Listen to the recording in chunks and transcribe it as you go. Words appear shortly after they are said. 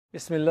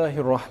بسم الله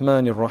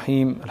الرحمن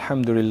الرحيم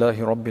الحمد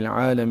لله رب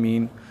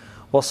العالمين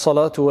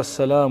والصلاة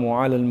والسلام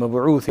على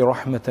المبعوث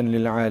رحمة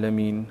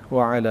للعالمين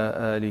وعلى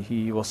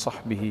آله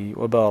وصحبه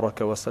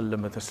وبارك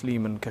وسلم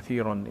تسليما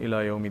كثيرا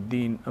إلى يوم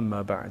الدين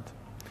أما بعد.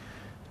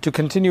 To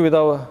continue with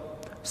our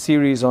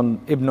series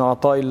on Ibn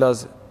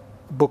Ata'illah's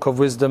Book of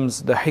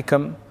Wisdoms, the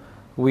Hikam,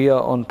 we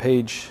are on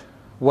page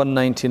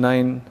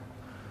 199.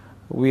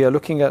 We are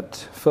looking at,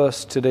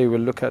 first today we'll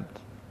look at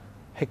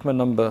Hikmah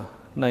number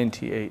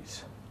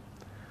 98.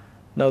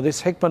 Now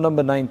this Hikmah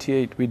number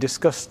 98, we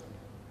discussed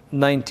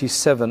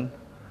 97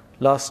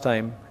 last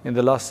time in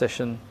the last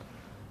session,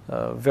 in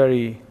a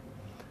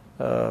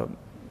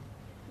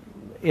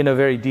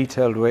very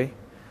detailed way.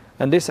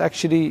 And this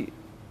actually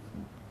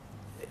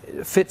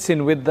fits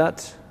in with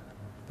that.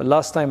 But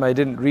last time I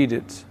didn't read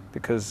it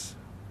because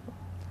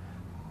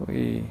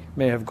we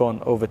may have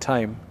gone over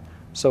time.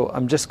 So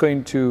I'm just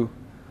going to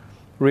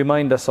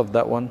remind us of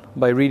that one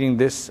by reading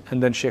this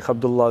and then Sheikh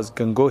Abdullah's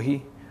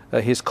Gangohi,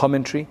 his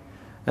commentary.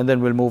 And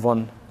then we'll move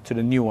on to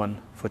the new one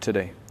for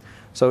today.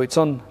 So it's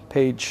on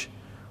page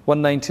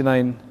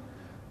 199,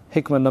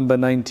 Hikmah number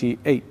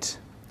 98.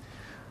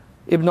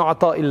 Ibn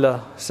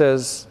Ata'illah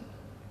says,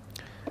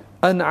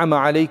 أنعم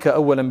عليك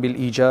أولا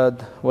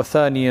بالإيجاد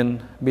وثانيا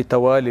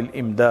بتوالي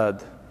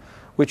الإمداد,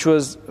 which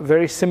was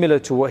very similar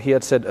to what he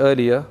had said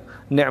earlier.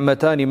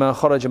 نعمتان ما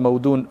خرج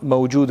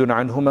موجود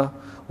عنهما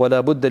ولا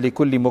بد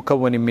لكل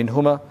مكون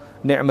منهما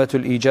نعمة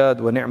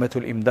الإيجاد ونعمة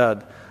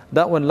الإمداد.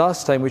 That one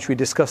last time, which we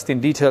discussed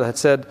in detail, had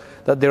said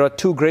that there are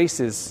two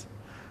graces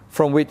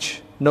from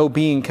which no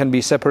being can be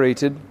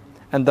separated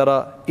and that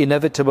are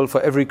inevitable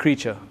for every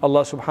creature.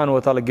 Allah subhanahu wa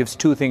ta'ala gives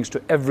two things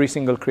to every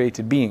single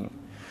created being.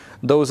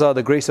 Those are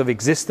the grace of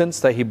existence,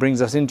 that He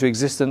brings us into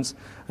existence,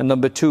 and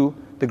number two,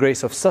 the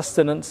grace of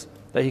sustenance,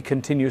 that He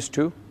continues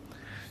to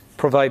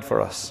provide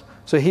for us.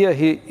 So here,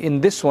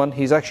 in this one,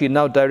 He's actually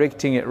now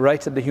directing it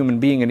right at the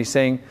human being, and He's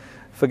saying,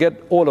 forget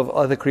all of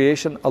other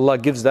creation, Allah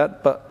gives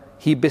that, but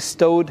He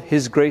bestowed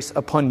His grace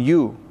upon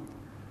you.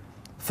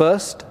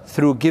 First,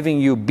 through giving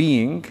you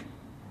being,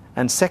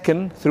 and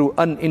second, through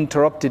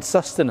uninterrupted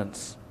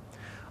sustenance.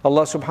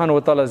 Allah subhanahu wa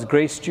ta'ala has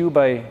graced you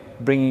by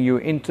bringing you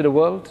into the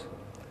world,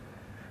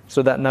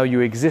 so that now you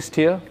exist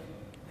here,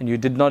 and you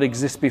did not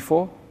exist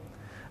before.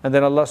 And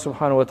then Allah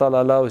subhanahu wa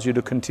ta'ala allows you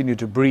to continue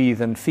to breathe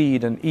and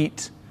feed and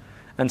eat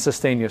and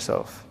sustain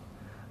yourself.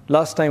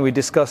 Last time we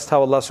discussed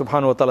how Allah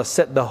subhanahu wa ta'ala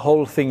set the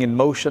whole thing in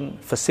motion,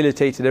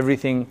 facilitated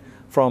everything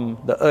from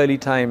the early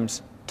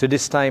times to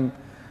this time,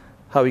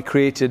 how He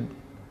created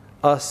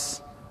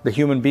us, the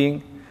human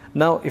being.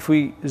 Now if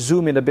we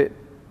zoom in a bit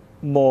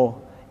more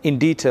in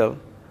detail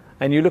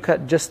and you look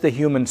at just the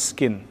human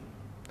skin.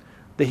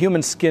 The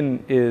human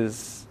skin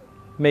is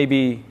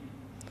maybe,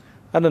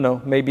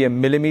 maybe a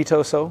millimeter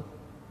or so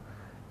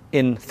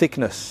in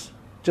thickness,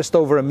 just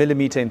over a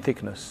millimeter in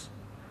thickness.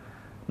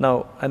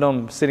 Now I know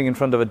I'm sitting in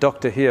front of a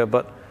doctor here,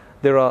 but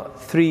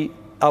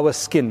our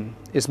skin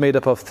is made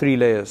up of 3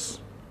 layers.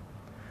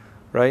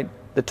 Right?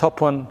 The top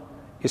one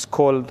is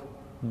called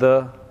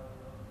I'm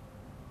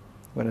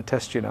going to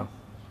test you now.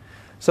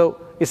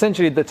 So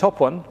essentially the top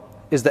one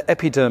is the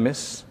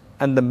epidermis,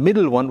 and the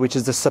middle one, which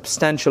is the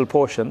substantial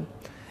portion,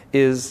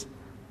 is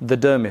the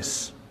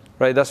dermis.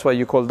 Right? That's why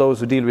you call those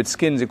who deal with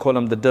skins, you call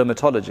them the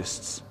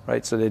dermatologists.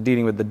 Right? So they're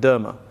dealing with the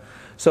derma.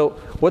 So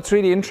what's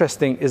really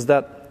interesting is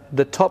that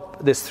the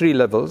top, there's 3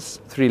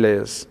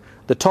 layers.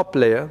 The top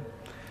layer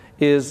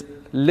is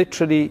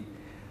literally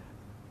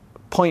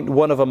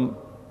 0.1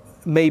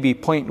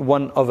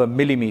 of a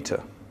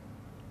millimeter.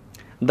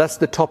 That's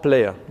the top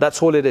layer.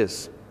 That's all it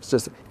is. It's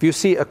just, if you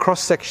see a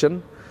cross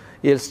section,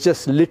 it's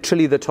just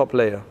literally the top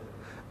layer.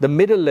 The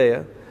middle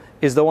layer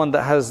is the one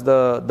that has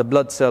the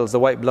blood cells, the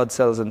white blood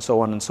cells, and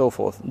so on and so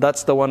forth.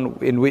 That's the one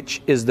in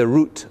which is the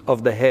root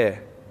of the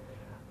hair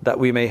that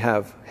we may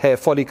have. Hair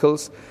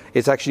follicles,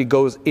 it actually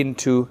goes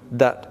into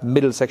that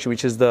middle section,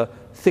 which is the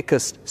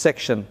thickest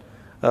section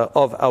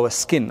of our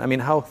skin. I mean,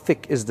 how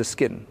thick is the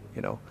skin?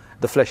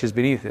 The flesh is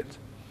beneath it.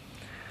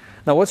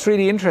 Now what's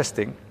really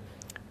interesting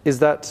is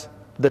that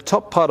the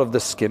top part of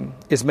the skin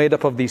is made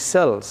up of these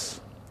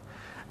cells,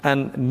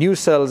 and new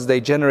cells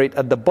they generate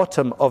at the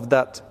bottom of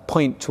that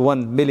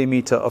 0.1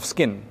 millimeter of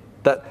skin.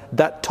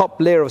 That top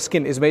layer of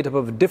skin is made up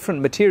of a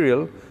different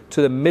material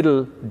to the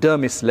middle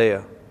dermis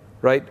layer,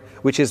 right?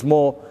 Which is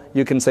more,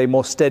 you can say,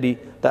 more steady,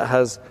 that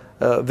has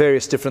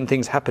various different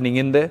things happening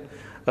in there.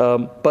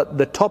 But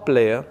the top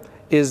layer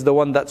is the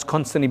one that's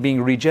constantly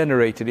being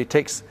regenerated. It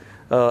takes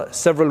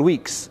several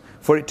weeks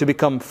for it to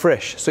become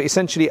fresh. So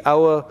essentially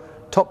our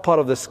top part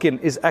of the skin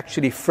is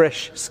actually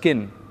fresh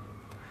skin,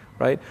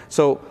 right?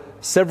 So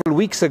several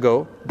weeks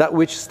ago, that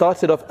which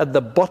started off at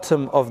the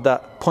bottom of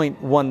that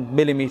 0.1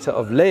 millimeter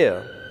of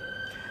layer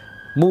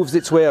moves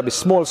its way up. It's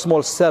small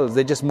cells,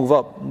 they just move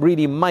up,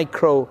 really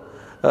micro,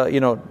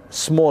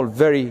 small,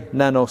 very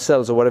nano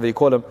cells or whatever you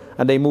call them,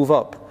 and they move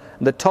up.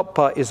 And the top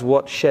part is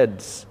what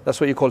sheds.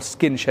 That's what you call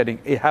skin shedding.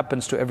 It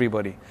happens to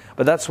everybody.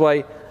 But that's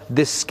why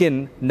this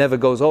skin never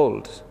goes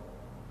old.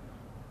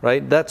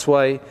 Right? That's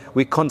why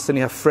we constantly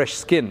have fresh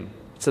skin.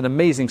 It's an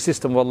amazing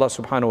system of Allah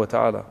subhanahu wa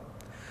ta'ala.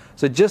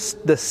 So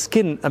just the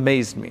skin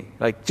amazed me,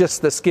 like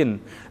just the skin.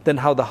 Then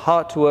how the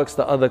heart works,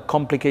 the other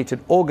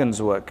complicated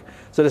organs work.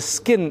 So the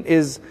skin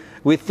is,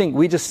 we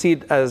just see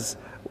it as,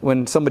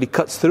 when somebody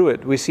cuts through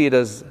it, we see it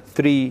as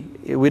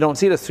we don't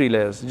see it as 3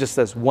 layers, just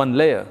as one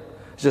layer.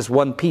 It's just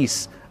one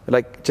piece,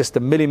 like just a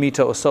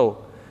millimeter or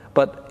so.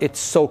 But it's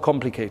so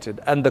complicated.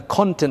 And the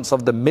contents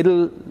of the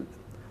middle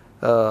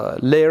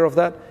layer of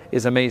that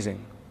is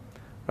amazing.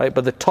 Right?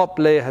 But the top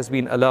layer has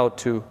been allowed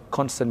to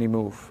constantly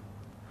move.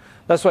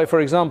 That's why, for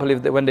example,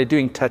 when they're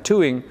doing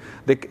tattooing,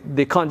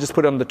 they can't just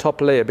put it on the top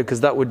layer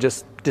because that would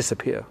just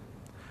disappear.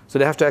 So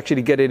they have to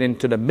actually get it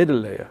into the middle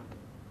layer.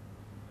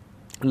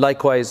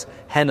 Likewise,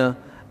 henna,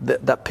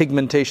 that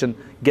pigmentation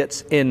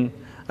gets in.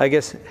 I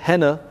guess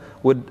henna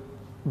would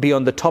be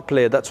on the top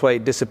layer. That's why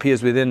it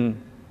disappears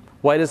within.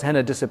 Why does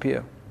henna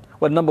disappear?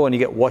 Well, number one, you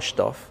get washed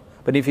off.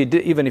 But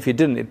even if you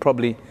didn't, it'd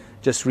probably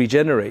just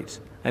regenerate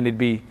and it'd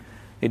be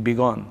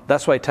gone.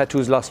 That's why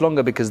tattoos last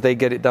longer, because they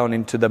get it down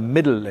into the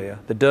middle layer,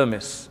 the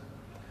dermis,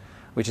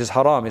 which is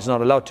haram. It's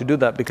not allowed to do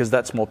that because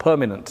that's more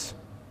permanent.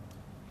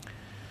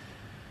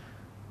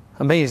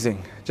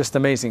 Amazing, just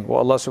amazing what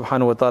Allah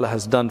subhanahu wa ta'ala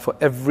has done for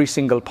every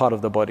single part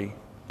of the body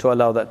to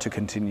allow that to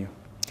continue.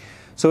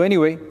 So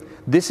anyway,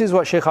 this is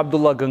what Shaykh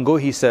Abdullah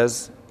Gangohi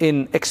says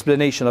in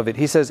explanation of it.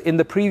 He says, in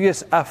the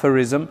previous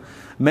aphorism,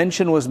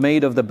 mention was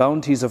made of the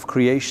bounties of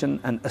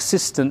creation and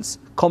assistance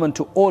common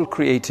to all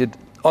created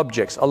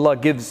objects. Allah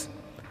gives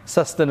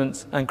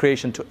sustenance and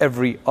creation to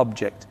every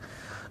object.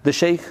 The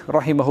Shaykh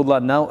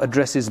rahimahullah now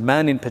addresses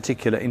man in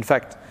particular. In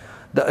fact,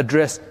 the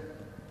address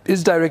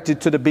is directed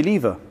to the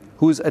believer,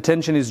 whose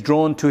attention is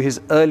drawn to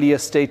his earlier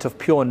state of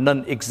pure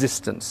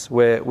non-existence,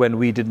 when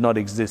we did not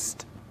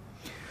exist,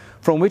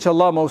 from which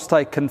Allah Most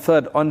High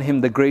conferred on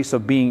him the grace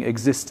of being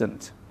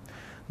existent.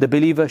 The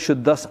believer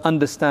should thus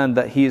understand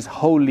that he is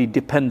wholly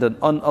dependent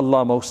on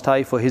Allah Most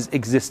High for his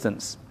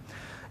existence.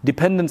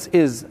 Dependence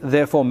is,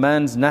 therefore,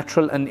 man's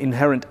natural and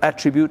inherent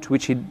attribute,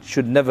 which he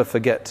should never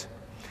forget.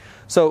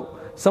 So,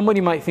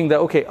 somebody might think that,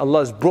 okay, Allah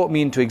has brought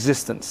me into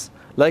existence.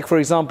 Like, for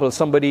example,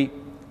 somebody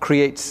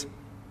creates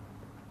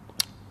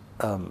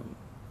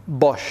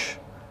Bosch.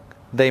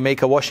 They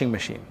make a washing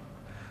machine.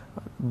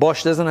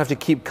 Bosch doesn't have to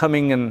keep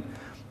coming and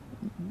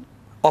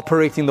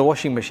operating the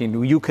washing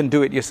machine. You can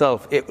do it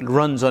yourself. It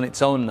runs on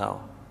its own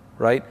now,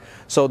 right?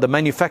 So the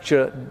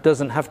manufacturer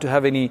doesn't have to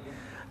have any.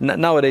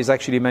 Nowadays,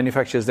 actually,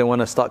 manufacturers, they want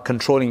to start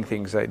controlling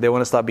things, right? They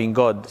want to start being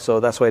God. So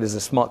that's why there's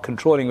a smart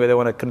controlling, where they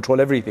want to control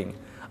everything,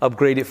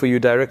 upgrade it for you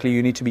directly.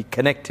 You need to be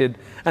connected,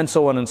 and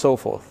so on and so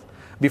forth.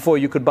 Before,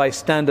 you could buy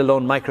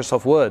standalone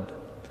Microsoft Word.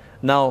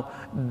 Now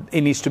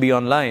it needs to be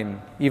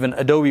online. Even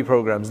Adobe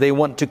programs, they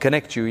want to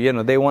connect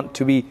you. They want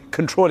to be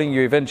controlling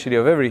you eventually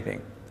of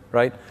everything,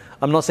 right?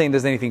 I'm not saying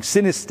there's anything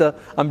sinister.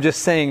 I'm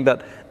just saying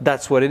that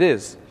that's what it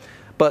is.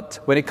 But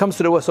when it comes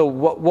to the word, so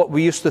what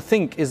we used to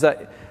think is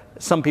that,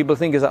 some people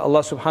think is that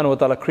Allah subhanahu wa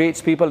ta'ala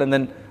creates people and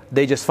then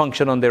they just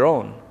function on their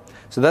own.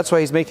 So that's why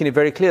he's making it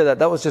very clear that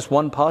that was just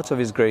one part of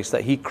his grace,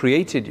 that he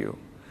created you.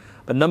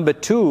 But number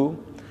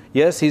two,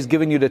 yes, he's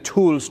given you the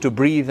tools to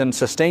breathe and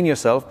sustain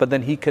yourself, but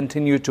then he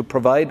continued to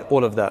provide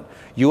all of that.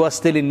 You are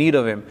still in need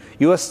of him.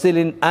 You are still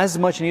in as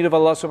much need of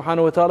Allah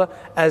subhanahu wa ta'ala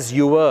as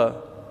you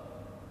were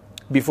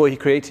before he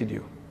created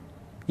you.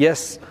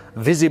 Yes,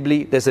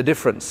 visibly there's a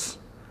difference.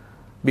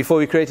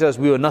 Before he created us,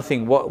 we were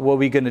nothing. What were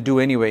we going to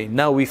do anyway?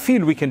 Now we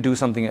feel we can do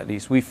something at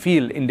least. We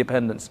feel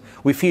independence.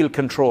 We feel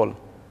control.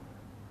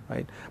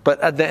 Right?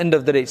 But at the end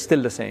of the day, it's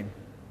still the same.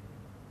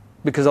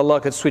 Because Allah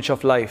could switch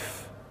off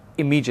life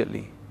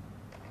immediately,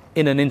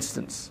 in an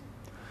instance.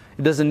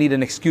 It doesn't need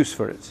an excuse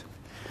for it.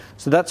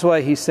 So that's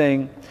why he's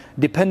saying,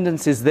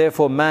 dependence is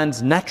therefore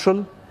man's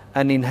natural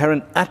and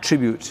inherent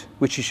attribute,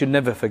 which you should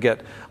never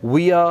forget.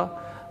 We are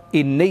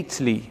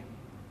innately,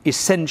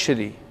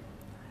 essentially,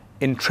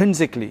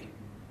 intrinsically,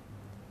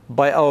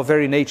 by our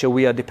very nature,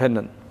 we are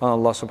dependent on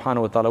Allah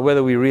subhanahu wa ta'ala,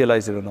 whether we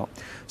realize it or not.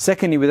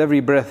 Secondly, with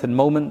every breath and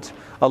moment,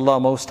 Allah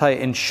Most High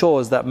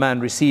ensures that man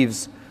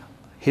receives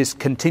his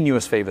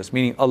continuous favors,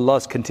 meaning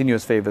Allah's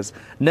continuous favors,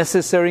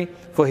 necessary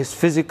for his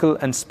physical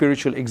and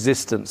spiritual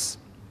existence.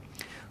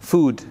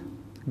 Food,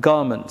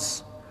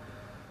 garments,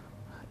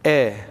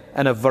 air,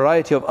 and a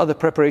variety of other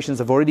preparations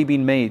have already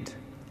been made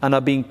and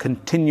are being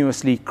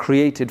continuously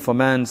created for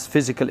man's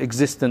physical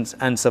existence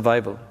and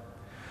survival.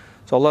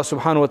 So Allah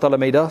subhanahu wa ta'ala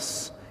made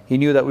us. He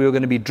knew that we were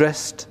going to be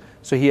dressed,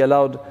 so He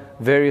allowed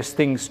various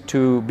things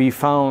to be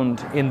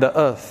found in the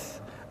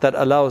earth that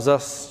allows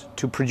us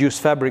to produce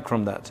fabric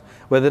from that.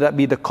 Whether that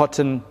be the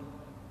cotton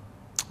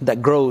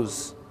that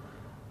grows,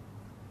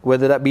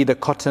 whether that be the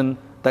cotton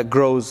that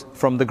grows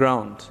from the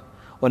ground,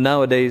 or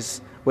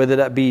nowadays, whether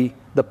that be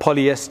the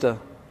polyester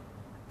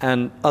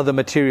and other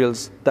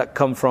materials that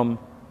come from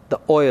the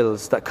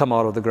oils that come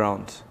out of the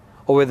ground,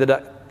 or whether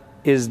that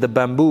is the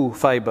bamboo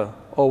fiber,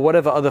 or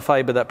whatever other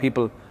fiber that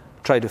people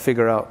try to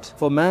figure out.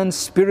 For man's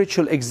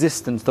spiritual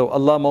existence, though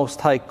Allah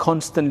Most High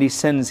constantly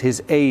sends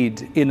His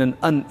aid in an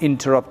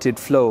uninterrupted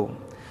flow,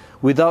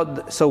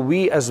 So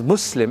we as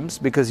Muslims,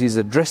 because he's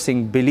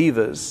addressing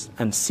believers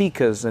and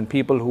seekers and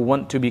people who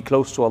want to be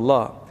close to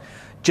Allah,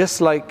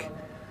 just like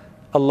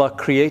Allah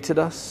created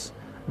us,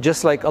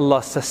 just like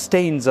Allah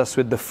sustains us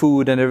with the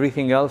food and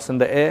everything else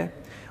and the air,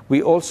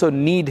 we also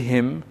need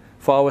Him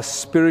for our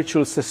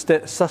spiritual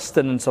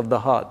sustenance of the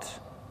heart,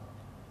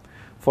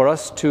 for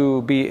us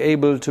to be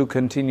able to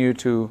continue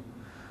to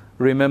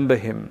remember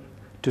Him,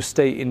 to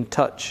stay in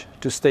touch,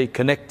 to stay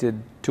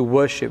connected, to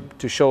worship,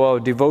 to show our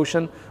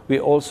devotion. We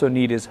also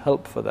need His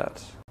help for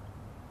that.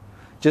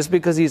 Just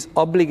because He's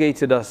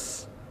obligated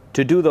us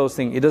to do those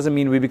things, it doesn't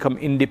mean we become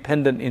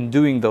independent in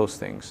doing those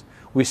things.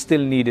 We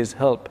still need His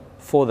help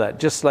for that,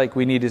 just like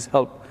we need His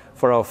help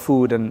for our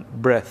food and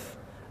breath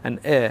and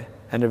air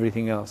and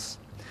everything else.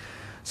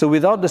 So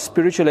without the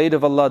spiritual aid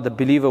of Allah, the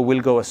believer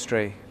will go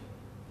astray.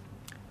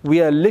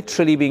 We are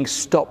literally being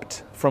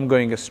stopped from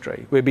going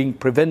astray. We're being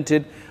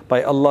prevented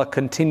by Allah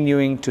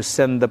continuing to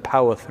send the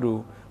power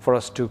through for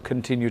us to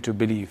continue to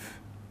believe.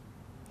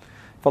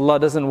 If Allah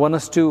doesn't want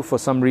us to, for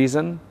some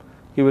reason,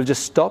 He will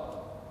just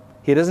stop.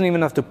 He doesn't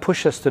even have to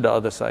push us to the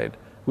other side.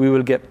 We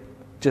will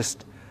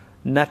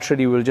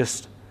naturally we'll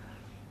just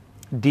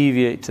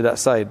deviate to that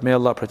side. May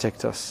Allah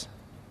protect us.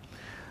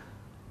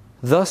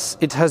 Thus,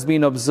 it has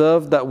been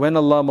observed that when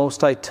Allah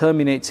Most High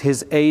terminates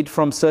His aid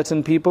from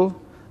certain people,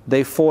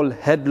 they fall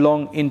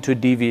headlong into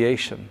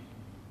deviation.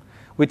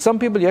 With some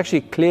people, you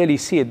actually clearly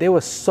see it. They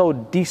were so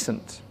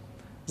decent.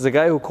 There's a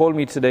guy who called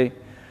me today.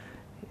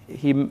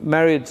 He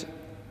married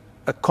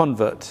a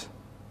convert.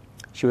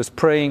 She was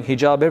praying,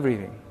 hijab,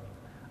 everything.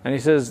 And he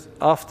says,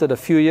 after a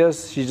few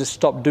years, she just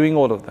stopped doing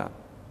all of that.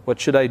 What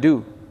should I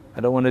do?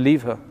 I don't want to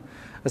leave her.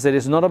 I said,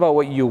 it's not about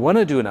what you want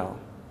to do now,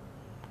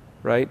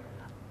 right?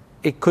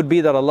 It could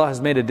be that Allah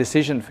has made a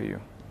decision for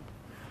you.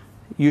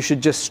 You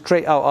should just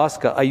straight out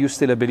ask her, are you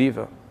still a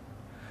believer?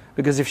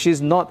 Because if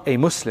she's not a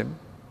Muslim,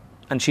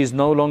 and she's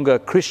no longer a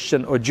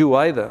Christian or Jew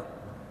either,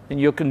 then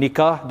your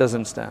nikah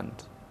doesn't stand.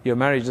 Your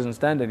marriage doesn't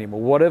stand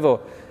anymore.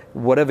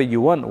 Whatever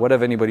you want,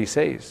 whatever anybody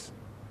says.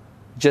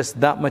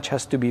 Just that much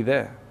has to be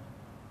there,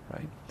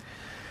 right?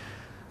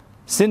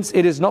 Since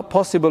it is not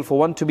possible for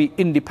one to be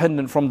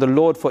independent from the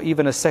Lord for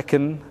even a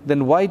second,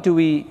 then why do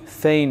we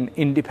feign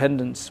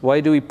independence? Why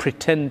do we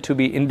pretend to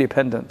be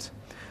independent?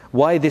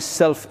 Why this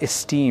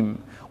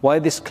self-esteem? Why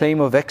this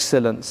claim of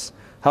excellence?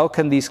 How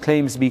can these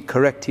claims be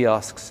correct, he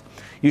asks.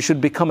 You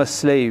should become a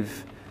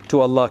slave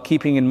to Allah,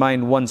 keeping in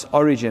mind one's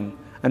origin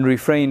and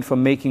refrain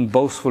from making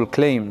boastful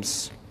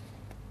claims.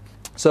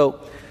 So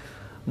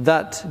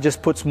that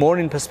just puts more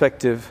in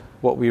perspective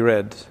what we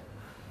read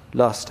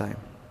last time.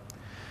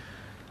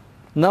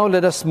 Now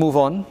let us move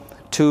on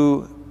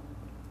to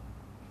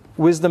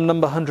wisdom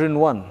number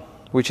 101,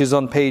 which is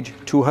on page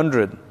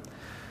 200.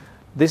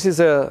 This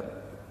is a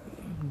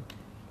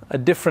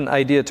different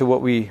idea to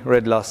what we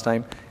read last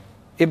time.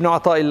 Ibn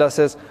Ata'illah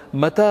says,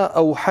 مَتَى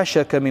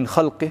أَوْحَشَكَ مِنْ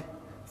خَلْقِهِ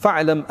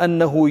فَاعْلَمْ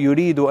أَنَّهُ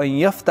يُرِيدُ أَنْ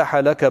يَفْتَحَ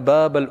لَكَ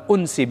بَابَ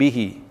الْأُنْسِ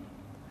بِهِ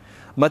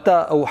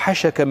مَتَى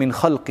أَوْحَشَكَ مِنْ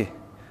خَلْقِهِ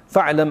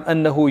فَاعْلَمْ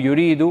أَنَّهُ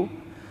يُرِيدُ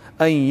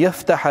أَنْ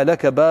يَفْتَحَ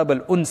لَكَ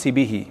بَابَ الْأُنْسِ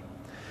بِهِ.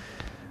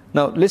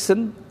 Now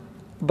listen,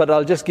 but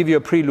I'll just give you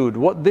a prelude.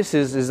 What this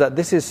is that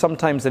this is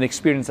sometimes an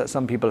experience that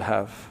some people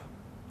have.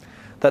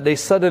 That they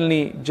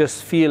suddenly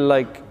just feel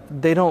like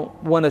they don't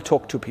want to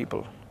talk to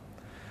people.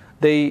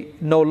 They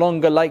no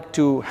longer like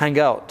to hang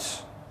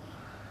out.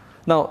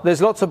 Now,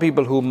 there's lots of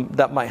people whom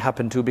that might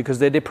happen to because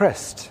they're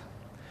depressed.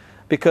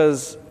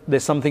 Because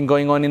there's something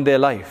going on in their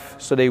life,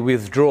 so they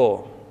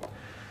withdraw.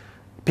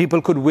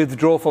 People could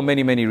withdraw for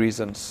many, many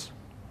reasons.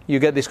 You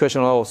get this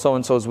question, oh,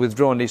 so-and-so is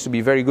withdrawn, they used to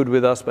be very good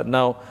with us, but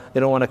now they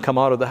don't want to come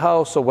out of the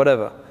house or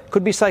whatever.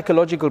 Could be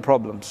psychological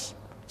problems.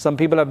 Some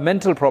people have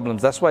mental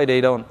problems, that's why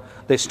they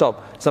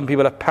stop. Some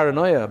people have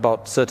paranoia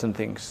about certain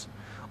things.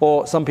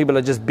 Or some people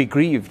are just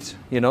bereaved,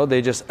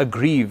 they're just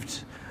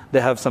aggrieved. They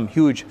have some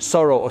huge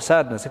sorrow or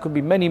sadness. There could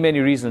be many, many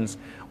reasons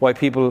why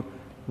people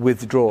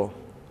withdraw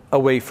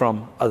away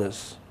from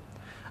others.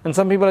 And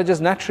some people are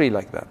just naturally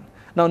like that.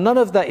 Now, none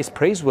of that is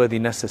praiseworthy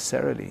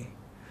necessarily.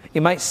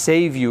 It might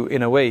save you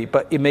in a way,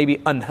 but it may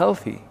be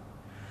unhealthy.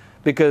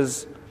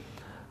 Because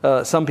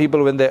some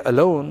people, when they're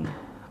alone,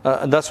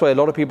 and that's why a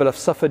lot of people have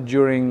suffered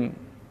during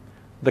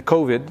the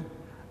COVID,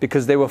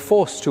 because they were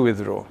forced to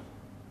withdraw.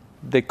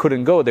 They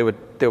couldn't go. They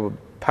were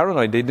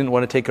paranoid. They didn't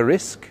want to take a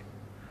risk.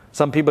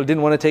 Some people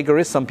didn't want to take a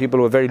risk. Some people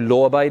were very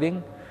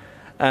law-abiding,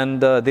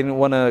 and they didn't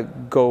want to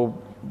go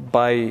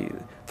by,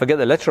 forget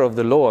the letter of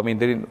the law. I mean,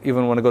 they didn't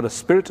even want to go to the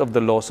spirit of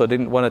the law, so they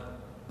didn't want to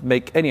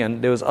make any.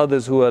 And there was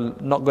others who were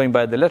not going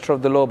by the letter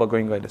of the law, but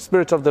going by the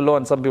spirit of the law,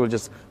 and some people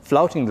just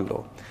flouting the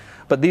law.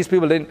 But these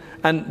people didn't,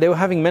 and they were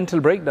having mental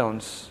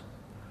breakdowns.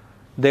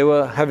 They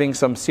were having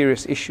some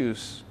serious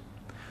issues.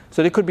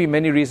 So there could be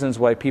many reasons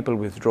why people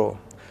withdraw.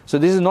 So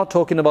this is not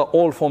talking about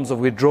all forms of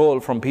withdrawal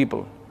from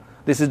people.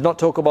 This is not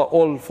talk about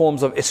all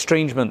forms of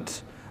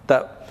estrangement,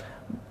 that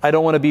I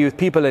don't want to be with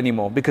people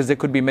anymore, because there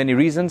could be many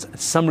reasons.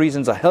 Some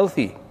reasons are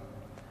healthy,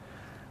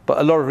 but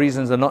a lot of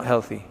reasons are not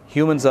healthy.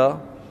 Humans are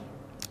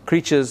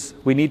creatures,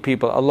 we need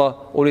people. Allah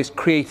always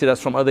created us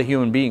from other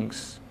human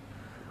beings.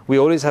 We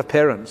always have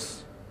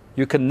parents.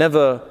 You can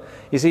never,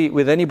 you see,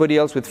 with anybody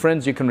else, with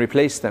friends, you can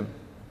replace them.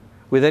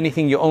 With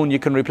anything you own, you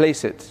can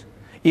replace it.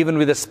 Even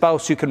with a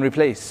spouse, you can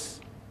replace.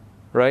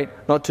 Right?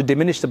 Not to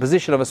diminish the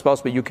position of a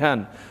spouse, but you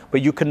can.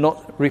 But you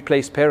cannot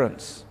replace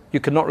parents. You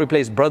cannot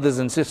replace brothers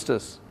and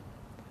sisters.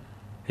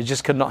 It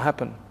just cannot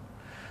happen.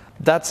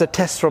 That's a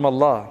test from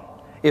Allah.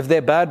 If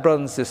they're bad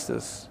brothers and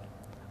sisters,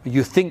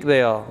 you think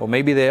they are, or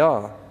maybe they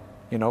are,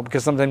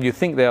 because sometimes you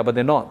think they are, but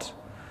they're not.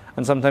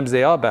 And sometimes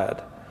they are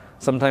bad.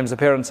 Sometimes the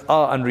parents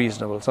are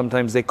unreasonable.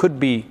 Sometimes they could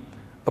be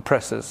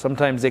oppressors.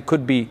 Sometimes they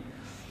could be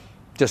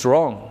just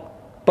wrong.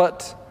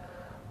 But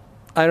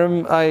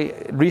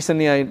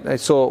recently I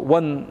saw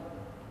one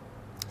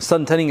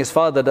son telling his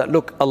father that,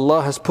 look,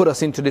 Allah has put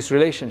us into this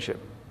relationship.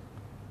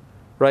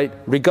 Right?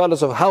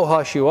 Regardless of how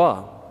harsh you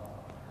are,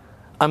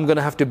 I'm going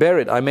to have to bear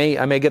it. I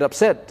may get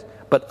upset,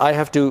 but I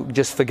have to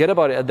just forget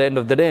about it at the end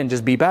of the day and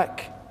just be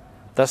back.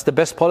 That's the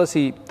best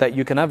policy that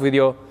you can have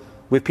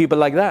with people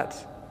like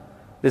that.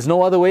 There's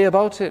no other way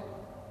about it.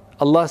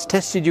 Allah has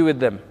tested you with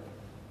them.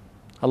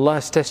 Allah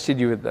has tested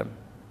you with them.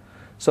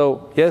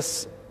 So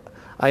yes,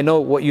 I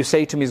know what you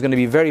say to me is going to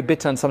be very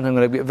bitter and sometimes I'm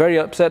going to be very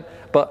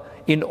upset, but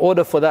in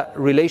order for that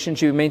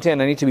relationship to maintain,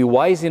 I need to be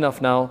wise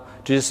enough now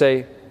to just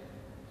say,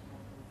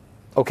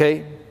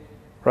 okay,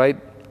 right,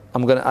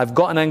 I've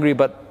gotten angry,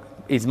 but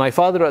he's my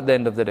father at the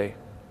end of the day.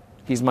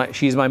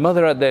 She's my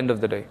mother at the end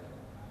of the day.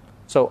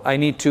 So I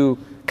need to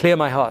clear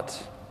my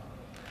heart.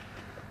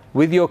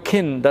 With your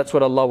kin, that's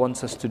what Allah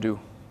wants us to do,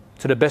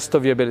 to the best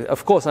of your ability.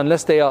 Of course,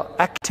 unless they are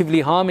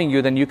actively harming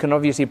you, then you can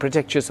obviously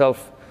protect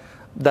yourself.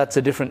 That's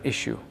a different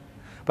issue.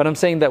 But I'm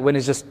saying that when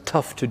it's just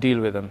tough to deal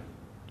with them.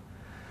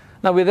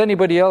 Now with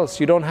anybody else,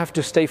 you don't have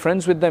to stay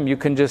friends with them. You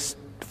can just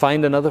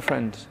find another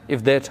friend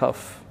if they're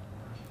tough,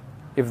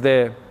 if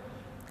they're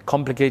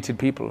complicated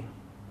people.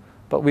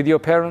 But with your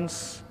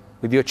parents,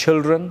 with your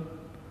children,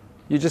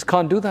 you just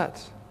can't do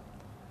that.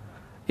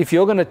 If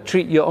you're going to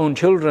treat your own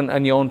children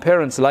and your own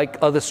parents like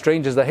other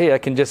strangers, that, hey, I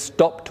can just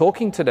stop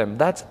talking to them,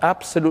 that's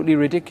absolutely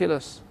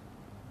ridiculous.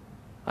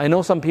 I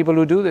know some people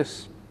who do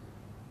this.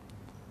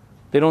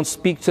 They don't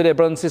speak to their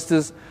brothers and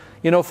sisters,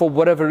 for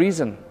whatever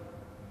reason.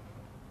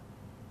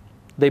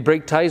 They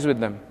break ties with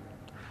them.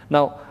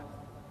 Now,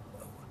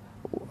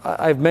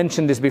 I've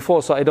mentioned this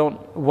before, so I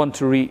don't want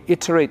to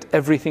reiterate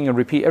everything and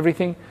repeat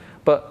everything,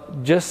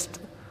 but just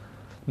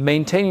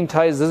maintaining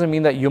ties doesn't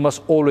mean that you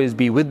must always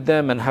be with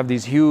them and have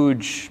these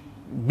huge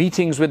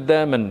meetings with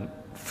them and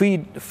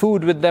feed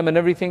food with them and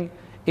everything.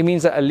 It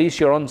means that at least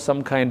you're on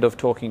some kind of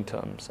talking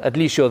terms. At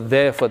least you're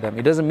there for them.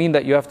 It doesn't mean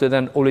that you have to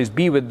then always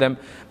be with them,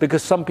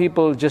 because some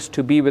people, just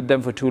to be with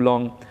them for too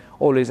long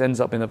always ends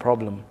up in a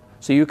problem.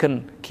 So you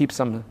can keep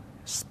some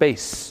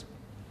space.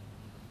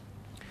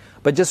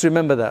 But just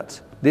remember that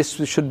this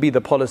should be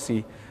the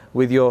policy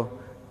with your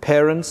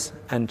parents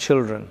and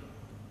children.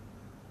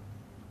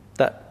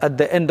 That at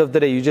the end of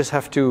the day, you just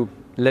have to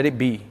let it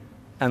be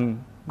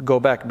and go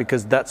back,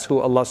 because that's who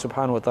Allah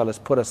subhanahu wa ta'ala has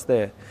put us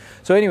there.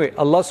 So anyway,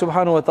 Allah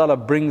subhanahu wa ta'ala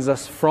brings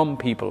us from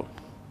people.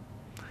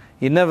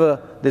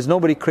 There's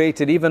nobody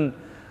created,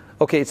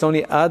 it's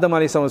only Adam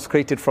alayhi salam was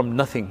created from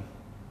nothing,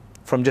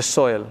 from just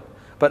soil.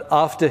 But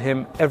after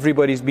him,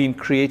 everybody's been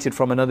created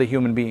from another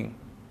human being.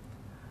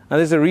 And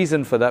there's a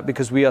reason for that,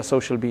 because we are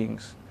social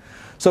beings.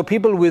 So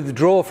people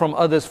withdraw from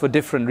others for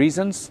different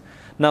reasons.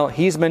 Now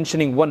he's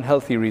mentioning one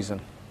healthy reason,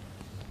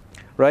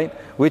 right?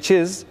 Which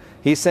is,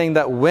 he's saying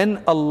that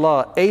when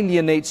Allah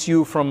alienates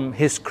you from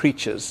His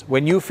creatures,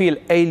 when you feel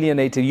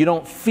alienated, you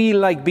don't feel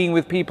like being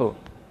with people,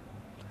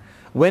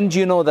 when do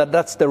you know that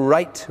that's the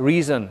right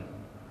reason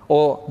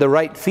or the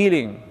right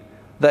feeling,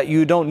 that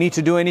you don't need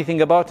to do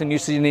anything about it and you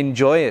should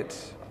enjoy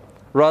it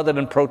rather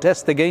than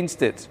protest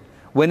against it?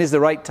 When is the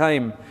right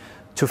time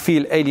to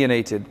feel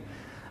alienated?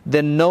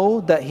 Then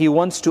know that He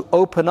wants to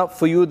open up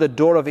for you the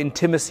door of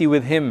intimacy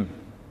with Him.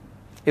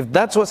 If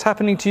that's what's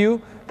happening to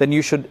you, then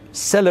you should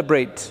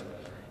celebrate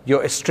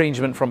your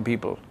estrangement from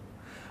people.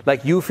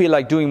 Like you feel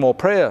like doing more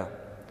prayer,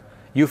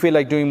 you feel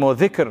like doing more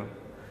dhikr,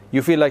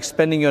 you feel like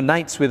spending your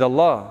nights with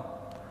Allah,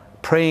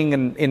 praying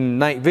in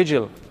night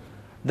vigil,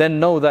 then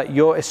know that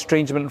your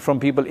estrangement from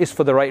people is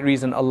for the right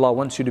reason. Allah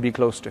wants you to be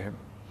close to Him.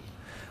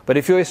 But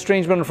if your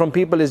estrangement from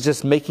people is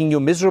just making you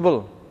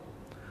miserable,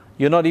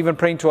 you're not even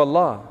praying to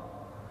Allah,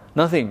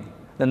 nothing,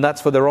 then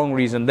that's for the wrong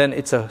reason. Then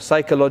it's a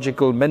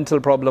psychological, mental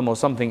problem or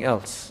something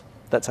else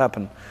that's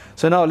happened.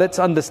 So now let's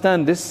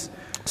understand this.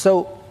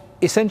 So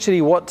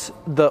essentially what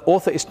the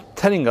author is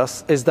telling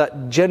us is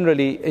that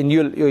generally,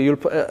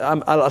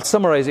 and I'll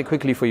summarize it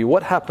quickly for you.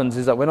 What happens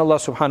is that when Allah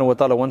subhanahu wa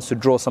ta'ala wants to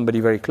draw somebody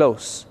very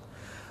close,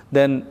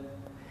 then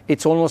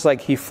it's almost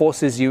like He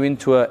forces you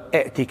into a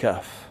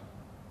i'tikaf.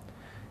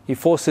 He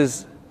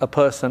forces a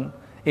person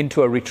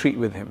into a retreat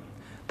with Him.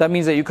 That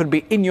means that you could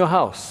be in your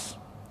house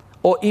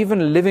or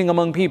even living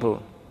among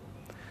people,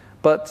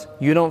 but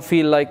you don't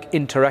feel like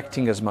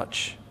interacting as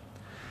much.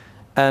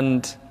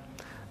 And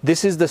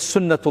this is the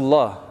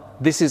sunnatullah.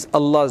 This is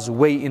Allah's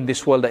way in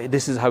this world.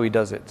 This is how He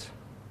does it.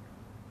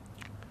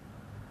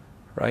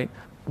 right?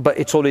 But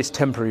it's always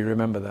temporary,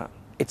 remember that.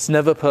 It's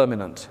never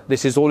permanent.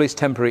 This is always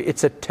temporary.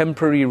 It's a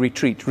temporary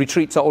retreat.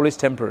 Retreats are always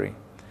temporary.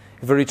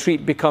 If a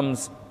retreat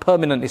becomes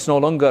permanent, it's no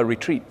longer a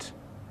retreat.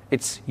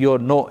 It's your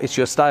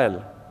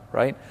style,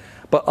 right?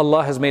 But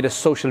Allah has made us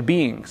social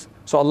beings.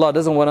 So Allah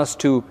doesn't want us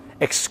to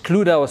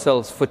exclude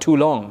ourselves for too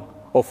long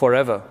or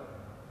forever,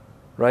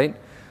 right?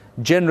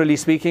 Generally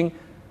speaking,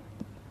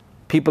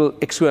 people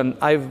exclude, and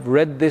I've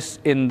read this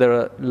in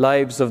the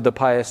lives of the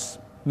pious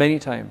many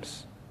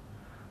times,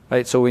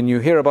 right? So when you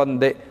hear about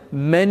them,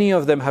 many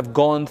of them have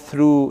gone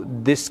through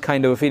this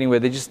kind of a feeling where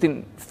they just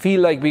didn't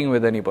feel like being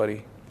with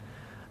anybody.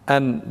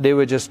 And they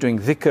were just doing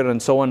dhikr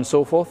and so on and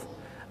so forth.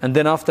 And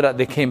then after that,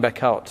 they came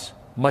back out,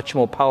 much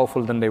more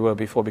powerful than they were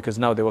before, because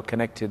now they were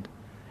connected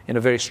in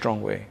a very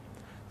strong way.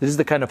 This is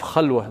the kind of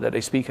khalwa that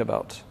they speak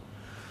about.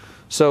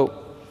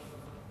 So,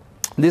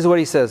 this is what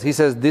he says. He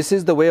says, this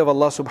is the way of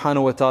Allah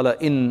subhanahu wa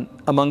ta'ala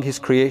among His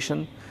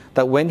creation,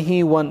 that when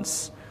He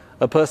wants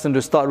a person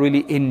to start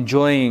really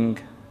enjoying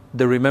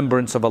the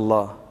remembrance of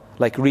Allah,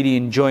 like really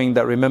enjoying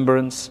that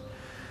remembrance,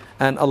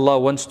 and Allah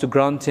wants to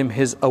grant him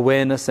His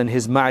awareness and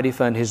His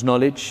ma'rifah and His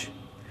knowledge,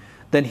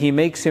 then He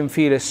makes him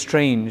feel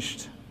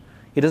estranged.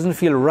 He doesn't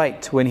feel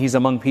right when he's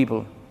among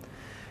people.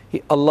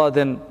 Allah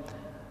then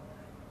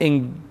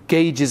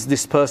engages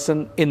this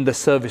person in the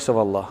service of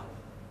Allah.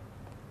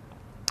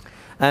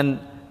 And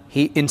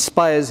He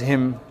inspires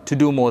him to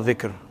do more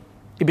dhikr.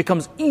 It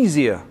becomes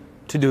easier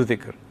to do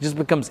dhikr. It just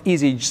becomes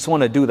easy, you just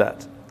want to do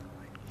that.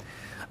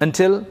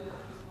 Until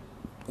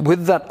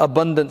with that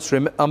abundance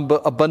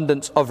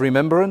of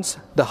remembrance,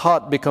 the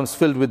heart becomes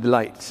filled with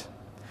light.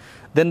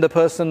 Then the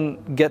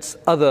person gets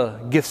other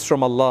gifts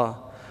from Allah,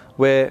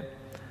 where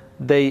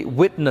they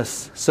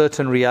witness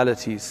certain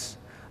realities.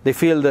 They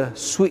feel the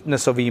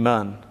sweetness of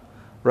Iman,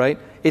 right?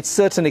 It's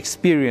certain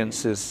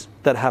experiences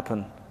that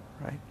happen,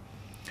 right?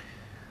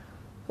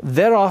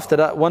 Thereafter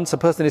that, once a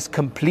person is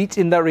complete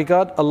in that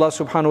regard, Allah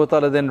subhanahu wa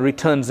ta'ala then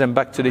returns them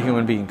back to the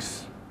human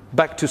beings,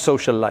 back to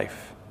social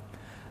life.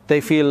 They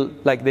feel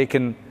like they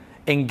can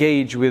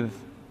engage with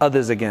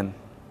others again.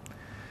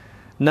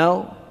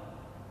 Now,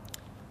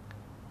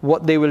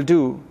 what they will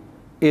do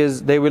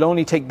is they will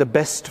only take the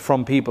best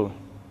from people.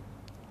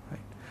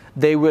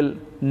 They will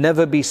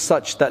never be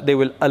such that they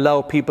will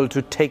allow people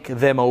to take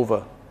them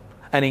over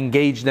and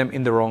engage them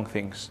in the wrong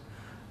things.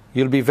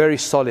 You'll be very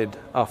solid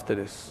after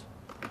this.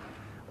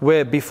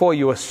 Where before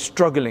you were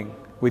struggling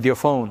with your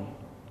phone,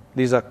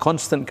 these are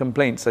constant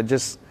complaints. I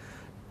just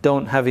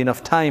don't have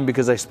enough time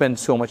because I spend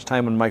so much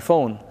time on my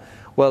phone.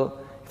 Well,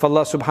 if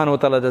Allah subhanahu wa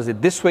ta'ala does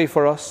it this way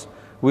for us,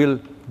 we'll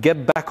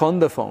get back on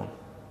the phone.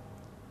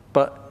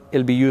 But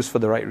it'll be used for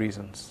the right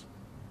reasons.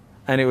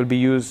 And it will be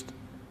used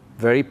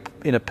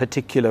in a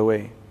particular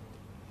way.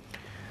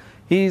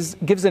 He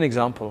gives an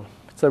example.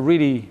 It's a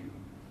really,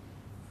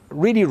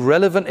 really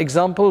relevant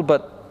example,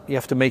 but you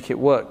have to make it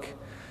work. He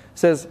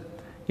says,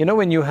 you know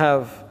when you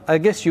have, I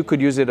guess you could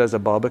use it as a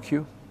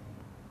barbecue,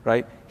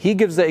 right? He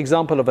gives the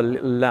example of a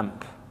little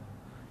lamp.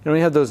 You know,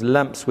 you have those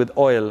lamps with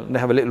oil and they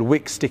have a little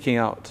wick sticking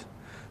out.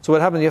 So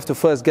what happens, you have to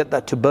first get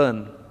that to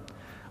burn.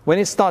 When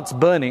it starts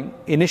burning,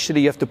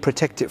 initially you have to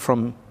protect it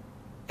from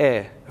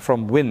air,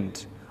 from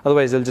wind.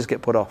 Otherwise it'll just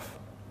get put off.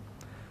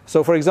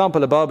 So for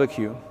example, a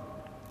barbecue.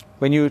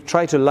 When you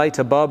try to light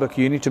a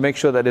barbecue, you need to make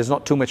sure that there's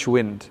not too much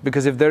wind.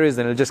 Because if there is,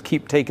 then it'll just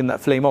keep taking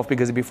that flame off,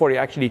 because before it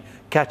actually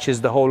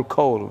catches the whole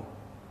coal,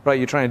 right?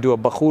 You're trying to do a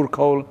bakhur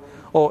coal,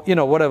 or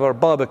whatever,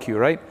 barbecue,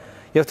 right?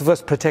 You have to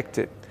first protect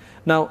it.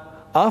 Now,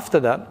 after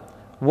that,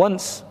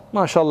 once,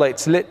 mashallah,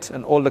 it's lit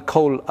and all the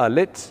coal are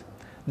lit,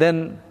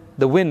 then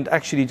the wind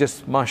actually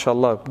just,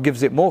 mashallah,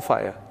 gives it more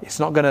fire. It's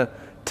not going to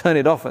turn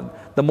it off. And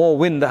the more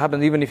wind that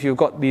happens, even if you've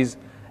got these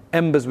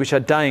embers which are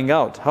dying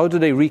out, how do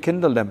they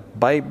rekindle them?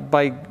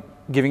 By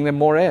giving them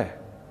more air.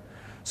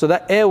 So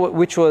that air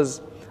which was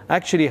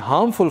actually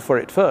harmful for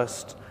it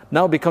first,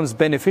 now becomes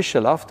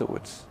beneficial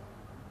afterwards.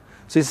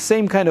 So it's the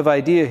same kind of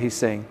idea he's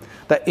saying,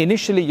 that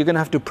initially you're going to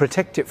have to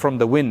protect it from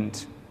the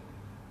wind.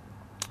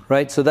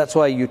 Right? So that's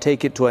why you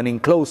take it to an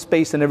enclosed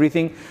space and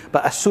everything.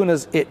 But as soon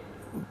as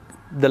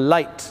the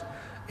light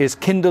is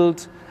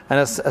kindled, and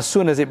as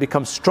soon as it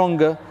becomes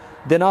stronger,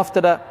 then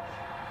after that,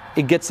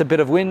 it gets a bit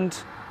of wind,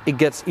 it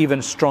gets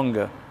even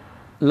stronger.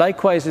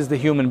 Likewise is the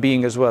human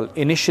being as well.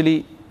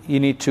 Initially, you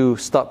need to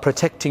start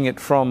protecting it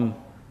from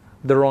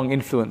the wrong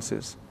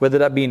influences, whether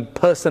that be in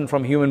person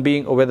from human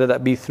being, or whether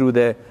that be through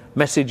their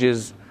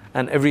messages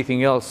and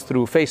everything else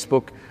through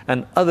Facebook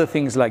and other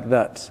things like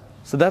that.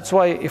 So that's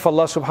why if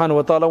Allah subhanahu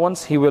wa ta'ala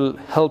wants, He will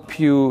help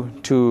you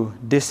to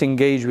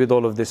disengage with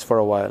all of this for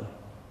a while.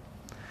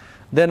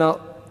 Then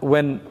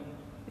when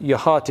your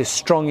heart is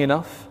strong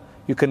enough,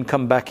 you can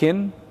come back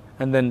in,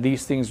 and then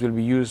these things will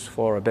be used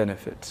for a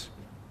benefit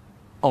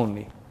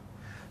only.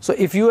 So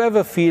if you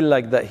ever feel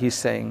like that, he's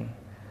saying,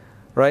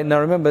 right?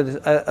 Now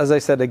remember, as I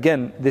said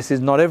again, this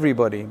is not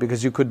everybody,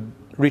 because you could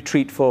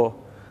retreat for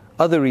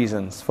other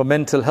reasons, for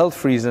mental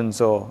health reasons,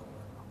 or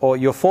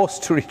you're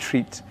forced to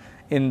retreat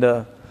in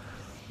the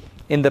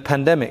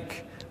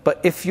pandemic. But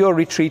if you're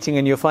retreating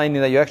and you're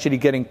finding that you're actually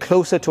getting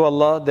closer to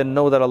Allah, then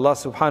know that Allah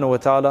subhanahu wa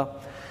ta'ala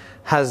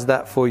has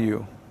that for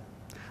you.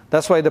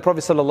 That's why the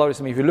Prophet sallallahu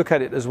alaihi wasallam, if you look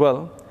at it as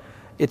well,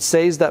 it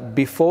says that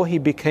before he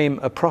became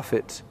a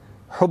prophet,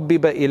 حُبِّبَ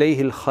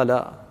إِلَيْهِ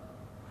الْخَلَاء.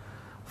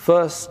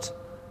 First,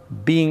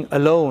 being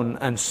alone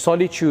and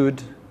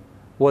solitude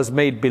was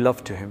made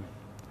beloved to him.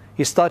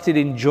 He started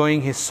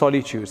enjoying his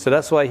solitude. So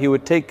that's why he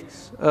would take,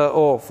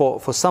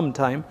 for some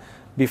time,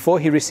 before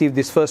he received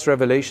this first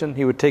revelation,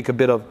 he would take a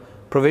bit of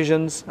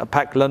provisions, a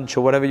packed lunch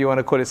or whatever you want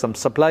to call it, some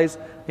supplies,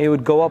 and he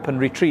would go up and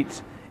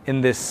retreat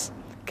in this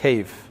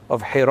cave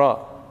of Hira.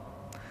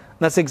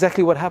 That's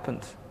exactly what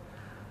happened.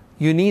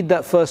 You need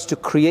that first to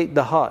create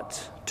the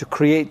heart, to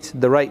create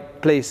the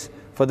right place,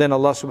 for then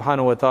Allah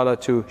subhanahu wa ta'ala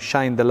to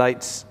shine the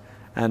lights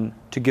and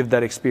to give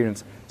that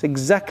experience. It's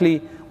exactly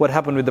what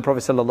happened with the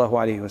Prophet sallallahu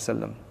alaihi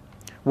wasallam.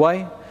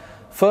 Why?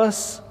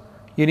 First,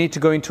 you need to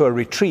go into a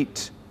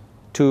retreat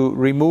to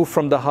remove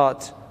from the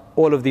heart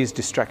all of these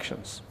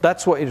distractions.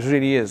 That's what it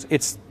really is.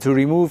 It's to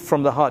remove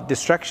from the heart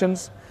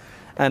distractions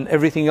and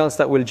everything else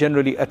that will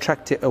generally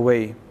attract it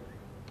away.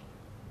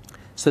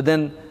 So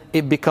then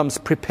it becomes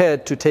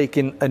prepared to take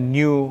in a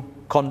new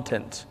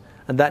content.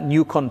 And that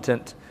new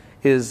content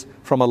is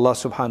from Allah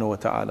subhanahu wa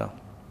ta'ala.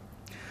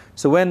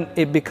 So when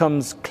it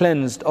becomes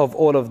cleansed of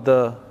all of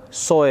the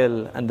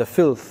soil and the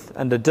filth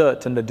and the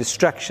dirt and the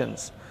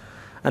distractions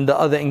and the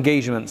other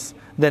engagements,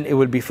 then it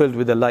will be filled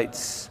with the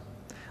lights.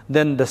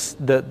 Then the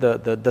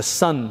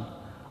sun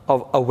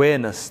of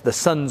awareness, the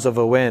suns of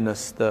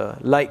awareness, the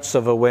lights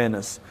of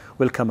awareness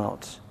will come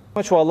out.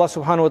 Much what Allah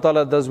subhanahu wa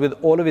ta'ala does with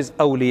all of his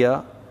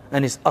awliya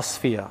and his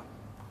asfiya.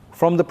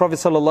 From the Prophet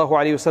sallallahu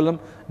alaihi wasallam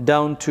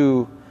down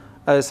to,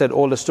 as I said,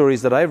 all the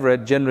stories that I've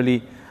read,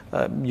 generally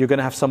you're going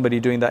to have somebody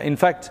doing that. In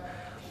fact,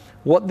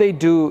 what they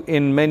do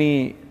in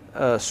many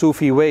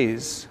Sufi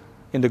ways,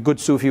 in the good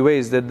Sufi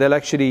ways, that they'll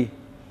actually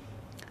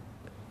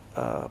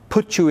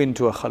put you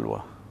into a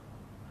khalwa.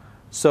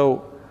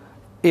 So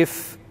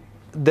if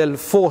they'll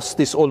force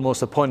this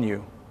almost upon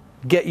you,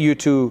 get you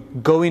to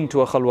go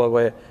into a khalwa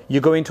where you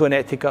go into an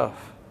i'tikaf.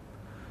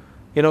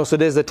 You know, so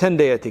there's a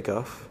 10-day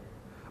i'tikaf,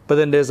 but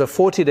then there's a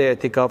 40-day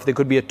i'tikaf. There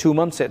could be a 2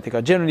 months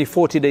i'tikaf. Generally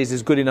 40 days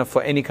is good enough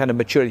for any kind of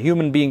maturity.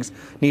 Human beings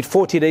need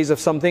 40 days of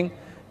something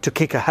to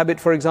kick a habit,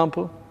 for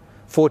example.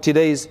 40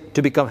 days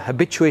to become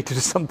habituated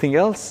to something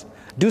else.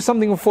 Do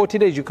something for 40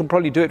 days. You can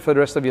probably do it for the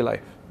rest of your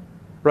life.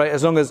 Right?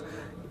 As long as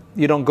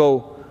you don't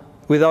go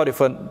without it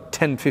for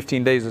 10,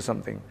 15 days or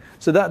something.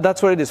 So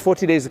that's what it is.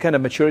 40 days is the kind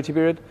of maturity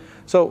period.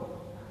 So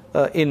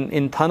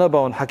in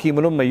Tanabaun, Hakim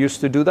al-Ummah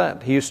used to do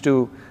that. He used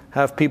to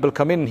have people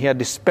come in. He had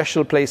this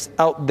special place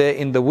out there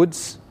in the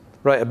woods,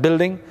 right? A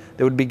building.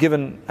 They would be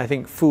given, I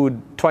think, food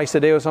twice a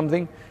day or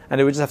something, and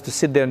they would just have to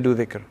sit there and do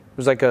dhikr. It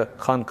was like a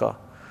khanqa,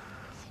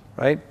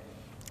 right?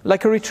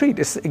 Like a retreat.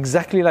 It's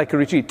exactly like a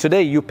retreat.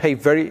 Today you pay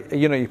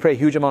you pay a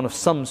huge amount of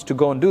sums to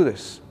go and do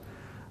this.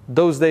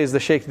 Those days the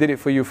Shaykh did it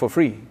for you for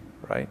free,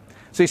 right?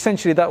 So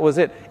essentially that was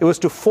it. It was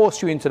to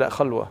force you into that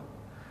khalwa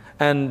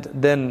and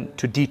then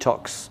to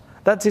detox.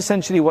 That's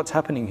essentially what's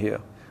happening here.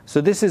 So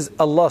this is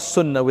Allah's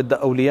sunnah with the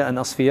awliya and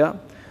asfiya,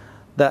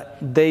 that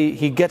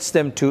He gets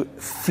them to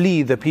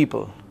flee the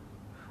people.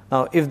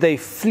 Now if they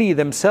flee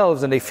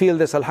themselves and they feel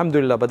this,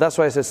 alhamdulillah, but that's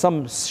why I said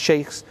some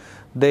shaykhs,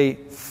 they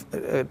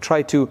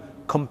try to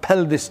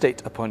compel this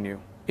state upon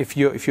you if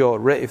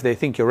they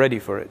think you're ready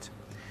for it.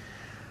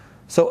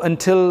 So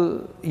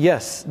until,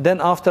 yes,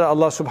 then after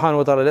Allah subhanahu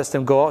wa ta'ala lets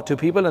them go out to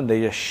people and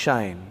they just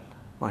shine,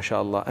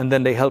 mashallah, and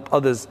then they help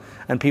others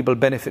and people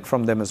benefit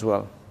from them as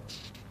well.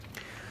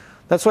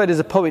 That's why there's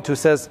a poet who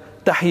says,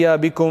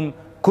 تَحْيَا بِكُمْ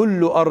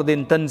كُلُّ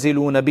أَرْضٍ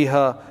تَنْزِلُونَ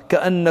بِهَا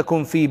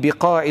كَأَنَّكُمْ فِي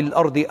بِقَاعِ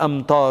الْأَرْضِ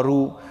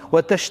أَمْطَارُ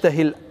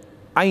وَتَشْتَهِي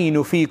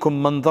الْعَيْنُ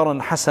فِيكُمْ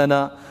مَنْظَرًا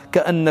حَسَنًا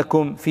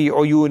كأنكم في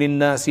عيون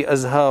الناس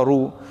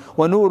أزهار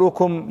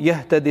ونوركم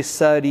يهتدي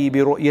الساري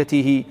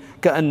برؤيته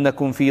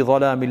كأنكم في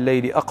ظلام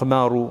الليل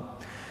أقمار.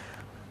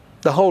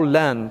 The whole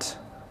land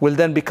will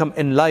then become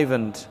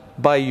enlivened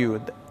by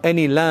you.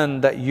 Any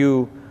land that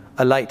you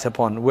alight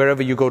upon,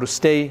 wherever you go to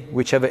stay,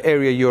 whichever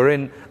area you're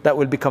in, that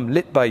will become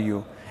lit by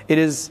you. It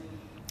is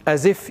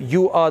as if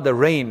you are the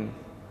rain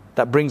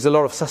that brings a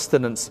lot of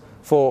sustenance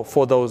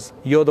for those.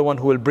 You're the one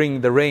who will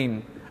bring the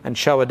rain and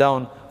shower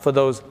down for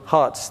those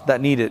hearts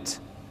that need it.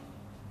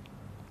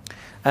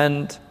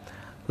 And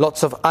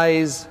lots of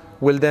eyes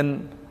will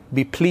then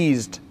be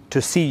pleased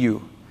to see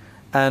you,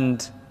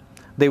 and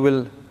they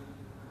will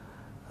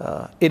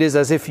it is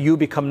as if you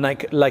become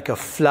like a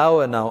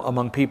flower now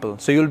among people.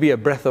 So you'll be a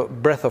breath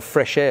of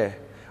fresh air,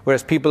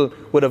 whereas people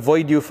would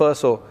avoid you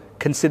first or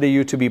consider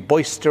you to be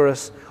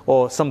boisterous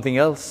or something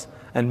else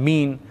and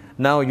mean.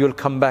 Now you'll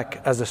come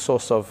back as a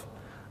source of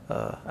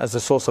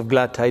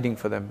glad tidings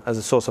for them, as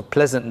a source of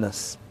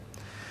pleasantness.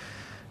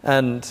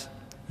 And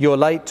your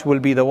light will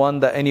be the one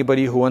that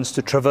anybody who wants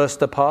to traverse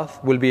the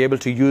path will be able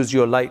to use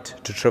your light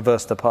to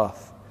traverse the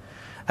path.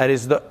 And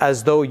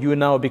as though you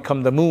now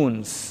become the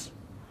moons.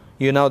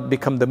 You now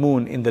become the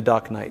moon in the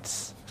dark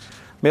nights.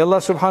 May Allah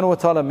subhanahu wa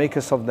ta'ala make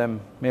us of them.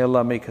 May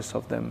Allah make us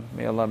of them.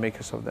 May Allah make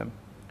us of them.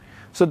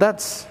 So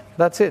that's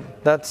it.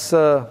 That's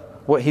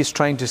what he's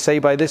trying to say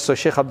by this. So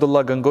Shaykh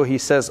Abdullah Gangohi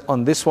says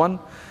on this one,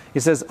 he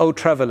says, O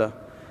traveler,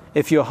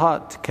 if your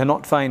heart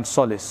cannot find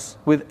solace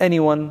with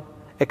anyone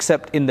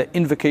except in the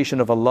invocation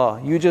of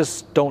Allah, you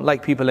just don't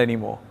like people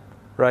anymore,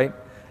 right?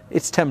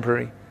 It's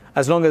temporary.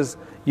 As long as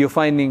you're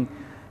finding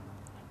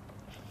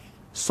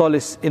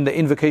solace in the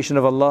invocation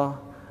of Allah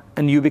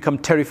and you become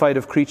terrified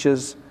of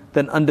creatures,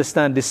 then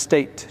understand this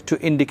state to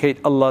indicate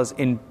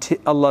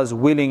Allah's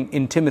willing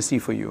intimacy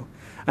for you,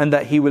 and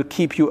that He will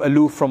keep you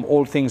aloof from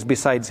all things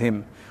besides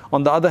Him.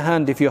 On the other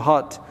hand, if your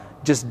heart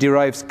just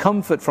derives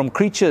comfort from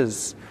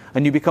creatures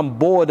and you become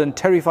bored and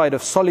terrified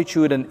of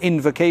solitude and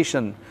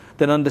invocation,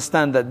 then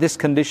understand that this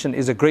condition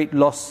is a great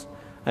loss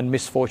and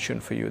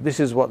misfortune for you. This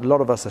is what a lot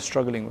of us are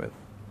struggling with,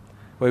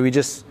 where we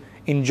just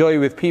enjoy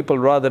with people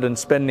rather than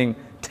spending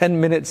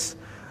 10 minutes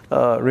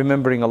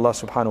remembering Allah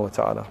subhanahu wa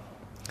ta'ala.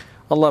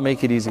 Allah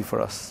make it easy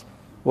for us.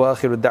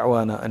 وآخر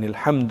الدعوانا أن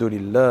الحمد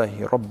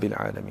لله رب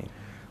العالمين.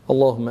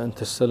 اللهم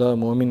أنت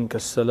السلام ومنك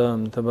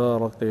السلام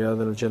تبارك يا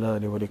ذا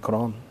الجلال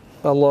والإكرام.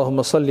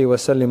 اللهم صل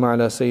وسلم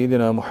على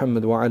سيدنا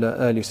محمد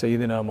وعلى آل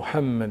سيدنا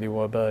محمد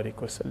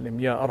وبارك وسلم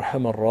يا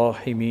أرحم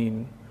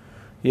الراحمين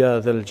يا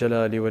ذا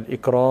الجلال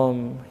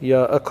والإكرام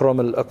يا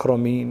أكرم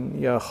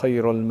الأكرمين يا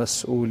خير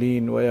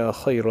المسؤولين ويا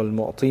خير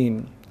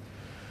المعطين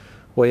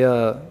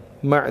ويا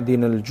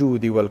معدن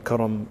الجود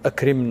والكرم.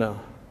 أكرمنا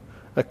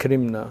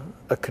أكرمنا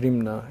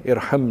أكرمنا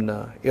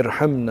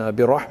ارحمنا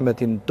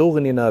برحمة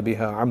تغننا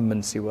بها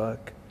عمن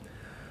سواك.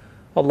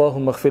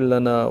 اللهم اغفر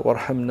لنا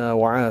وارحمنا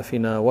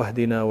وعافنا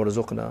واهدنا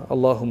وارزقنا.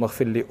 اللهم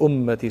اغفر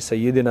لأمة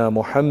سيدنا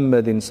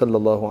محمد صلى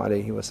الله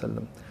عليه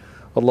وسلم.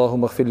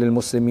 اللهم اغفر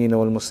للمسلمين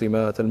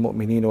والمسلمات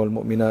المؤمنين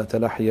والمؤمنات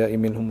الأحياء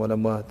منهم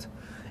والأموات.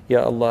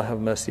 Ya Allah, have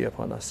mercy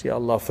upon us. Ya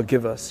Allah,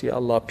 forgive us. Ya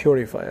Allah,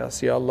 purify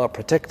us. Ya Allah,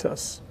 protect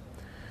us.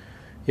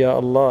 Ya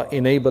Allah,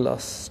 enable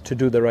us to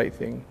do the right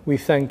thing. We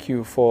thank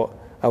you for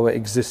our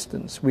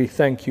existence. We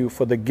thank you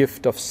for the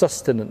gift of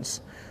sustenance.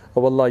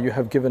 Oh Allah, you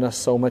have given us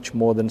so much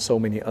more than so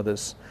many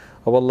others.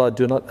 Oh Allah,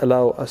 do not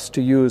allow us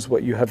to use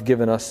what you have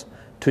given us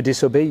to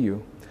disobey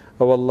you.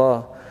 Oh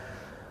Allah,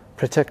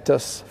 protect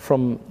us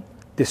from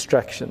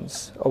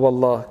distractions. Oh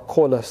Allah,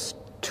 call us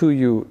to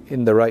you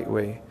in the right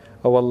way.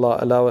 Oh Allah,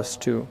 allow us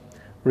to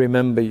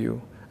remember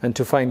you and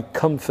to find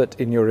comfort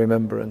in your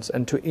remembrance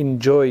and to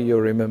enjoy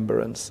your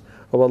remembrance.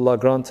 Oh Allah,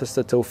 grant us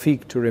the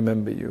tawfiq to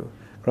remember you.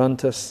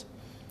 Grant us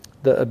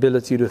the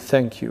ability to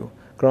thank you.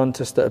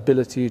 Grant us the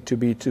ability to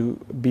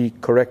be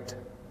correct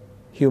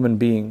human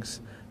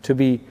beings, to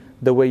be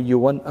the way you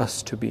want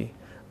us to be,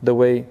 the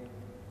way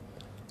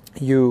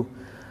you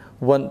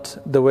want,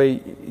 the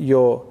way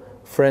your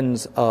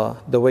friends are,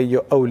 the way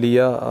your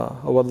awliya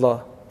are. Oh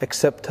Allah,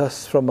 accept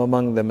us from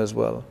among them as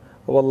well.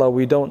 Oh Allah,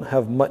 we don't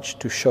have much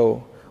to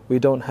show, we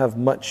don't have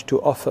much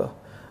to offer,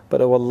 but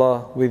oh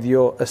Allah, with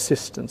your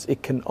assistance,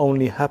 it can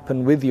only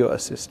happen with your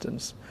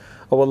assistance.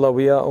 Oh Allah,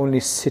 we are only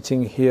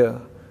sitting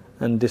here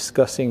and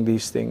discussing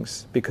these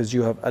things because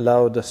you have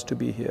allowed us to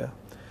be here.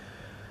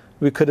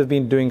 We could have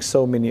been doing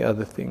so many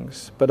other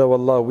things, but oh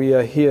Allah, we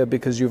are here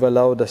because you've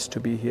allowed us to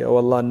be here. Oh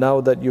Allah,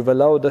 now that you've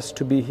allowed us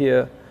to be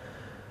here,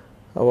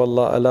 oh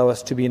Allah, allow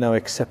us to be now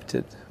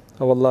accepted.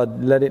 Oh Allah,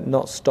 let it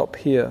not stop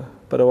here,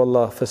 but oh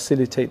Allah,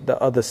 facilitate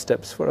the other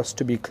steps for us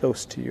to be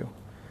close to you.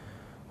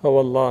 Oh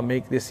Allah,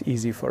 make this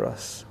easy for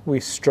us.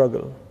 We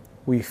struggle,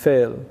 we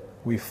fail,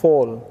 we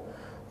fall,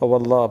 oh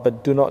Allah,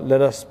 but do not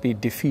let us be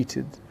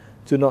defeated.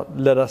 Do not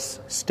let us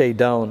stay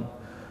down.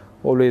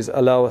 Always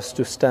allow us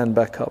to stand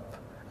back up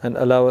and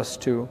allow us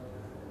to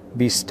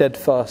be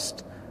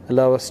steadfast,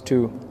 allow us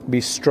to be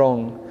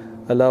strong,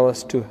 allow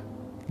us to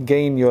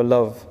gain your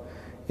love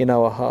in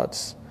our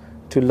hearts,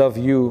 to love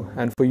you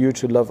and for you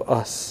to love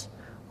us.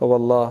 Oh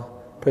Allah,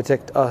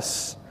 protect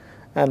us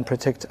and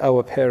protect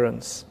our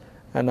parents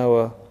and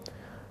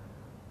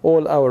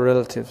all our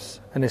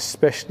relatives, and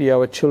especially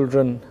our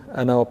children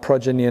and our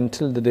progeny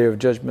until the Day of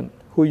Judgment,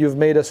 who you've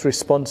made us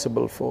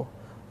responsible for.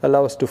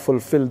 Allow us to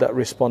fulfill that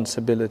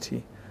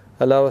responsibility.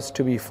 Allow us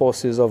to be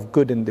forces of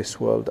good in this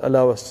world.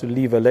 Allow us to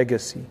leave a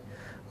legacy.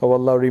 Oh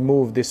Allah,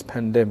 remove this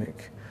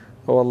pandemic.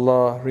 Oh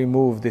Allah,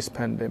 remove this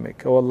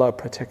pandemic. Oh Allah,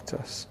 protect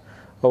us.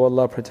 Oh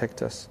Allah,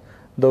 protect us.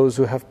 Those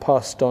who have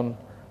passed on,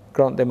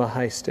 grant them a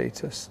high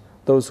status.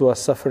 Those who are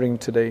suffering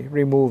today,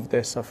 remove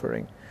their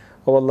suffering.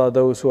 Oh Allah,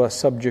 those who are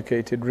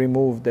subjugated,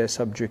 remove their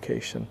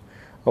subjugation.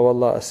 Oh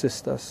Allah,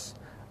 assist us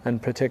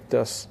and protect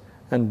us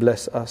and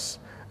bless us.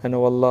 And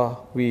oh Allah,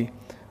 we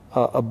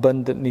are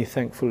abundantly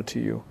thankful to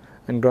you,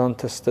 and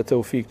grant us the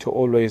tawfiq to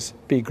always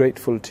be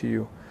grateful to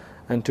you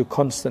and to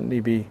constantly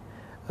be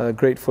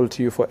grateful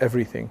to you for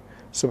everything.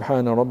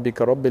 سبحان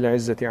ربك رب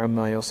العزة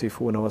عما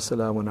يصفون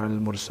وسلام على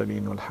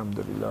المرسلين والحمد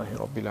لله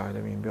رب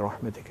العالمين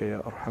برحمتك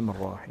يا أرحم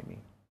الراحمين.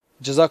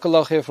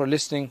 Jazakallah khair for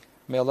listening.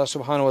 May Allah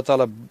subhanahu wa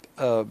ta'ala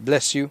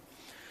bless you.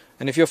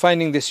 And if you're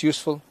finding this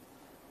useful,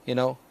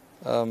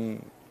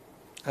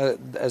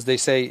 as they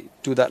say,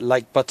 do that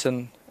like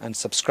button and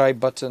subscribe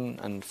button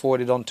and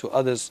forward it on to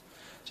others.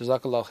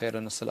 Jazakallah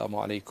khairan. Assalamu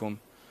alaikum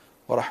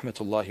wa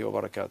rahmatullahi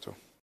wa barakatuh.